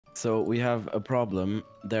So we have a problem.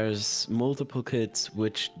 There's multiple kits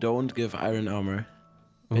which don't give iron armor.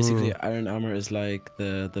 Basically, Ooh. iron armor is like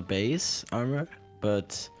the base armor,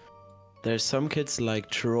 but there's some kits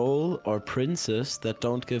like Troll or Princess that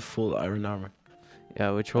don't give full iron armor.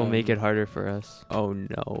 Yeah, which will make it harder for us. Oh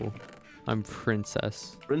no. I'm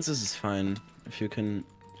Princess. Princess is fine if you can.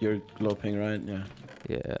 You're glow ping, right? Yeah.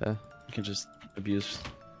 Yeah. You can just abuse.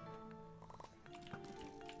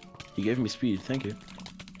 You gave me speed. Thank you.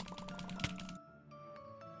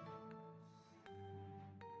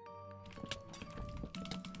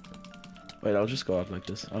 Wait, I'll just go out like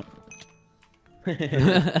this. Oh.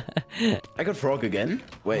 I got frog again?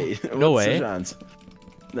 Wait, No what's way. the chance?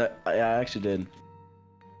 No, I actually did.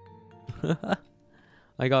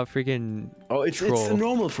 I got freaking. Oh, it's the troll.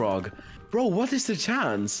 normal frog. Bro, what is the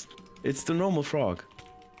chance? It's the normal frog.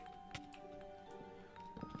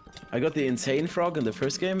 I got the insane frog in the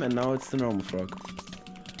first game, and now it's the normal frog.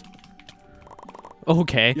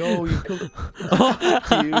 Okay. Yo, you killed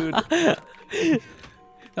dude.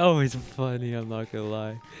 That was funny, I'm not gonna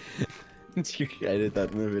lie. You edit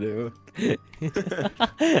that in the video.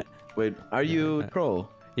 Wait, are you troll?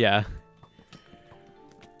 Yeah.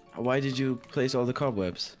 Why did you place all the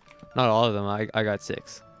cobwebs? Not all of them, I got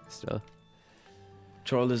 6 still.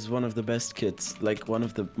 Troll is one of the best kits, like one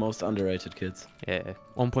of the most underrated kits. Yeah.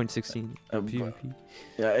 1.16 PvP.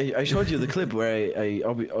 Yeah, I showed you the clip where I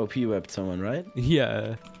OP webbed someone, right?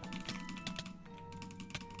 Yeah.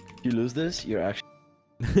 You lose this, you're actually...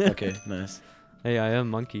 Okay, nice. Hey, I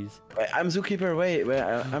am MonkEez. Wait, I'm Zookeeper. Wait,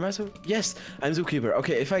 am I so? Yes, I'm Zookeeper.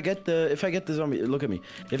 Okay, if I get the zombie, look at me.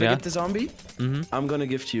 If I get the zombie, I'm gonna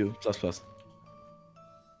gift you ++.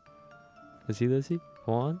 Let's see.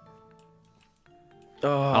 Go on.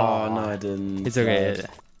 Oh no, I didn't. It's okay.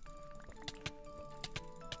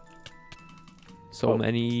 So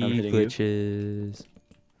many glitches.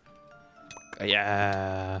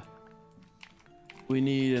 Yeah. We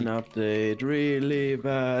need an update really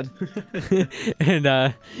bad.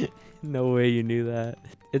 And no way you knew that.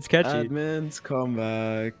 It's catchy. Admins, come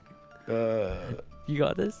back. You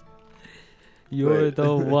got this? You're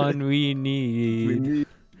the one we need.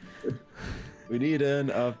 We need an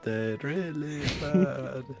update really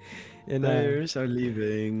bad. And players are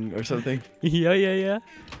leaving or something. Yeah.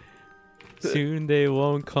 Soon they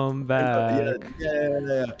won't come back.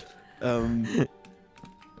 Yeah.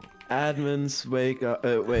 Admins wake up.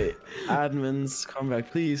 Wait, admins come back.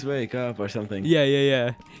 Please wake up or something.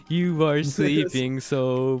 Yeah. You are sleeping,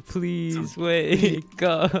 so please wake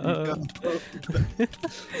up.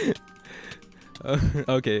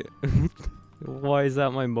 Okay. Why is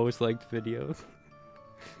that my most liked video?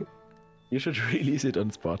 You should release it on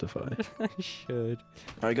Spotify. I should.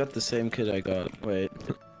 I got the same kit I got. Wait.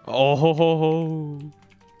 Oh.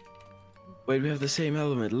 Wait, we have the same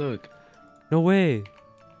helmet. Look. No way.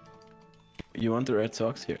 You want the red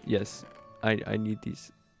socks here? Yes. I need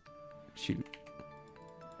these. Shoot.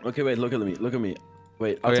 Okay, wait. Look at me. Look at me.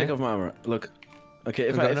 Wait, I'll take off my armor. Look. Okay,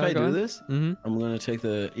 if I do this, I'm gonna take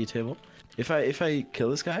the E table. If I kill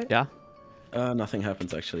this guy, yeah. Nothing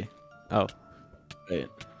happens actually. Oh. Wait.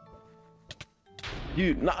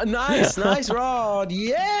 You nice rod,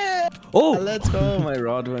 yeah! Oh, let's go. My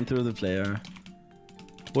rod went through the player.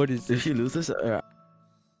 What is this? If you lose this,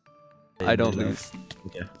 I don't lose.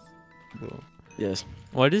 Okay. Cool. Yes.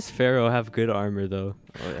 Why does Pharaoh have good armor though?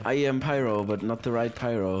 Oh, yeah. I am pyro, but not the right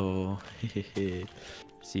pyro.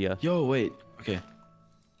 See ya. Yo, wait. Okay.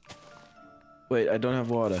 Wait, I don't have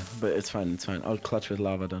water, but it's fine. It's fine. I'll clutch with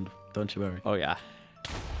lava. Don't you worry. Oh yeah.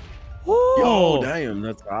 Yo, damn,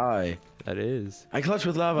 that's high. That is. I clutch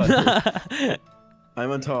with lava.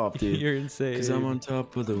 I'm on top, dude. You're insane. Cause I'm on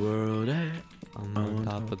top of the world. I'm on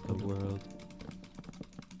top of the world.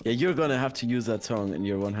 Yeah, you're gonna have to use that song in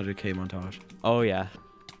your 100k montage. Oh yeah.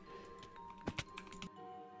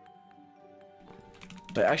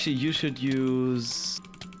 But actually, you should use.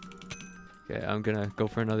 Okay, I'm gonna go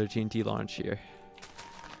for another TNT launch here.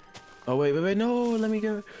 Oh wait, no, let me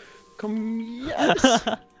go. Come, yes.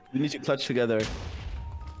 We need to clutch together.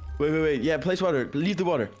 Wait. Yeah, place water. Leave the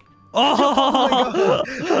water. Oh,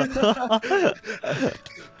 my god.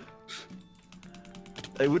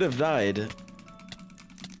 I would have died.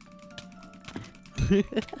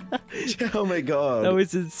 Oh my god. that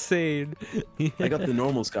was insane. I got the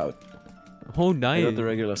normal scout. Oh, nice. I got the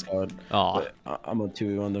regular scout. Oh. I'm on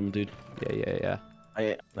 2v1 them, dude. Yeah.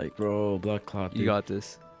 I like, bro, blood clot. Dude. You got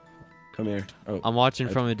this. Come here. Oh. I'm watching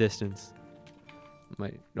from a distance.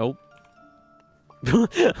 Nope.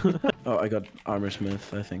 Oh, I got armor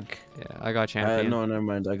smith, I think. Yeah, I got champion. No, never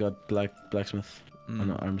mind. I got blacksmith. Oh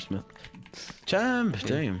no, armsmith. Champ,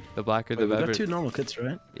 damn. The blacker the Wait, better. we got 2 normal kits,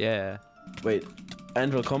 right? Yeah. Wait,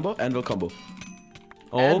 anvil combo? Anvil combo.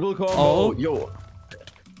 Oh. Anvil combo! Oh. Yo!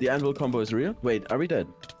 The anvil combo is real? Wait, are we dead?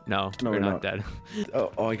 No, No, we're we're not not. dead.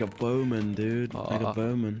 Oh, I got bowman, dude. I got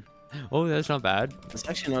bowman. Oh, that's not bad. It's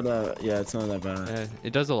actually not that... Yeah, it's not that bad. Yeah,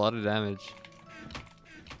 it does a lot of damage.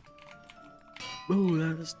 Ooh,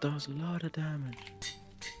 that does a lot of damage.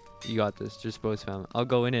 You got this. Just bow spam. I'll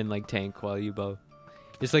go in and like tank while you bow.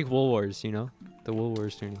 It's like Wool Wars, you know? The Wool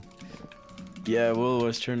Wars tournament. Yeah, World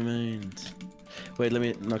Wars tournament. Wait, let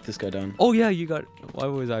me knock this guy down. Oh yeah, you got... Why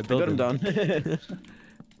was I building? I got him down.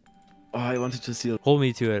 Oh, I wanted to steal. Hold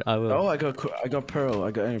me to it. I will. Oh, I got pearl.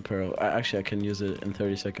 I got any pearl. Actually, I can use it in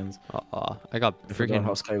 30 seconds. I got freaking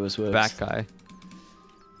how Skywars works. back guy.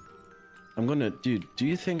 I'm gonna, dude. Do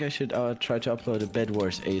you think I should try to upload a Bed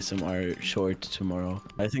Wars ASMR short tomorrow?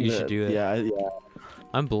 I think You should do it. Yeah, yeah.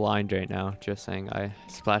 I'm blind right now. Just saying. I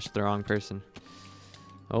splashed the wrong person.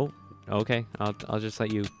 Oh, okay. I'll just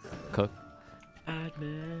let you cook.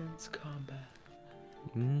 Admin's combat.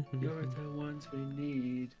 Mm-hmm. You're the ones we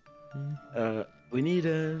need. We need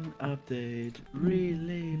an update.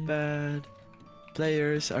 Really bad.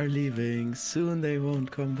 Players are leaving. Soon they won't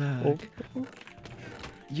come back. Oh.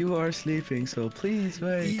 You are sleeping, so please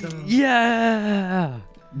wake up. Yeah!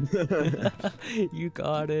 You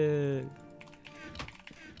got it.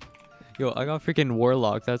 Yo, I got freaking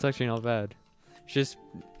warlock. That's actually not bad. It's just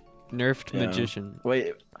nerfed magician.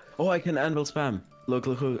 Wait. Oh, I can anvil spam. Look,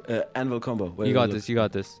 anvil combo. Wait, you got this. You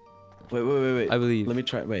got this. Wait. I believe. Let me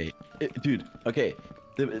try. Wait, dude. Okay,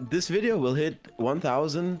 this video will hit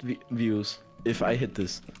 1,000 views if I hit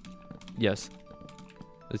this. Yes.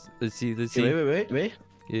 Let's see. Let's see. Wait.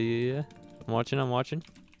 Yeah. I'm watching.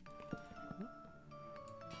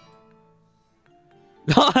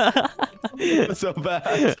 That was so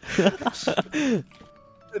bad.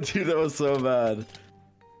 Dude, that was so bad.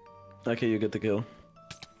 Okay, you get the kill.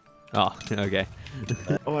 Oh, okay.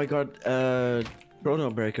 Oh, I got Chrono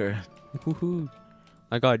Breaker. Woohoo!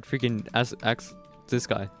 I got freaking this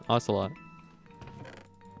guy, Ocelot.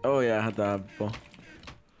 Oh yeah, I had that before.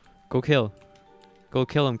 Go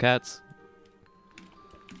kill him, cats.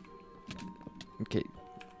 Okay,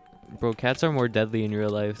 bro, cats are more deadly in real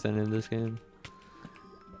life than in this game.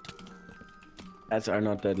 Cats are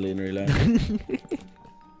not deadly in real life.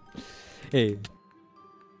 Hey,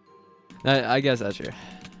 I guess that's true.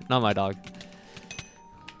 Not my dog.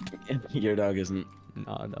 Your dog isn't.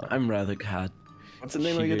 No. I'm rather cat. What's the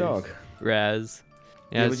name of your dog? Raz.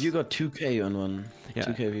 Yeah, but you got 2K on one. Yeah.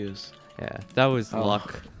 2K views. Yeah, that was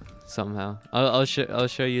luck. Somehow. I'll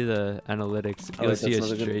show you the analytics. You'll see a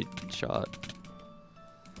straight shot.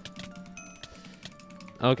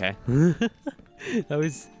 Okay. That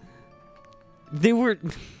was. They were.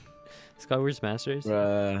 Skywars Masters.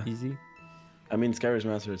 Easy. I mean, Skywars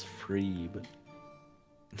Master is free, but.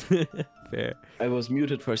 Fair. I was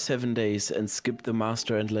muted for 7 days and skipped the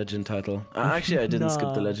Master and Legend title. Actually, I didn't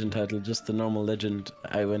skip the Legend title, just the normal Legend.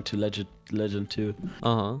 I went to Legend 2.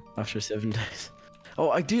 After 7 days.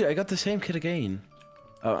 Oh, I got the same kit again.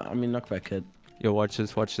 I mean, knockback kit. Yo, watch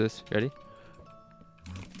this. Ready?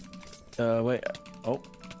 Wait.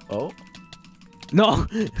 Oh. No!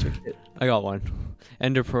 I got one.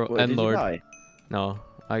 Ender Pro Wait, and Lord. Did you die? No,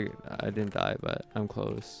 I didn't die, but I'm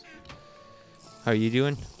close. How are you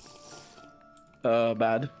doing?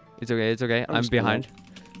 Bad. It's okay. I'm behind.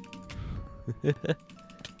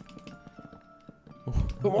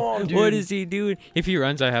 Come on, dude. What is he doing? If he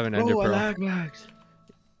runs, I have an Ender Pearl. I lagged.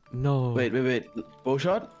 No. Wait. Bow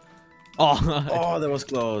shot? Oh, that was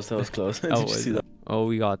close. Did you see that? Oh,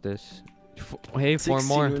 we got this. Hey, 4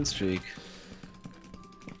 more. 16 win streak.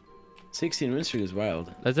 16 win streak is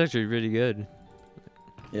wild. That's actually really good.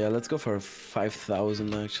 Yeah, let's go for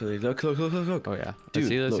 5,000 actually. Look. Oh yeah.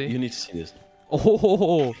 Dude, let's see. You need to see this.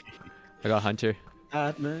 Oh, I got Hunter.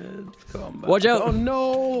 Admin, come back. Watch out! Oh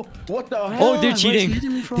no! What the hell? Oh, they're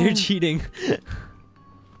cheating. They're cheating.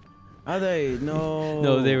 Are they? No.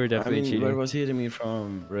 No, they were definitely cheating. Where was he hitting me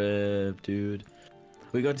from? Rip, dude.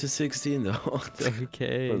 We got to 16 though.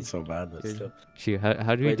 Okay. That's so bad, but still. Shoot,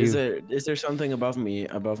 how do we do? Is there something above me,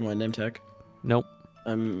 above my name tag? Nope.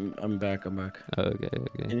 I'm back. Okay.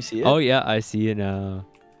 Can you see it? Oh yeah, I see it now.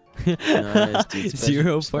 Nice, dude.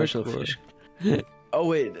 Zero special parkour. fish. Oh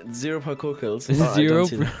wait, 0 parkour kills. Zero.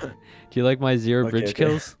 Do you like my zero bridge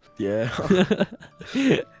kills? Yeah.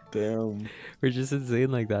 Damn. We're just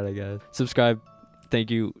insane like that, I guess. Subscribe.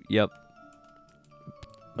 Thank you. Yep.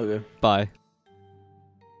 Okay. Bye.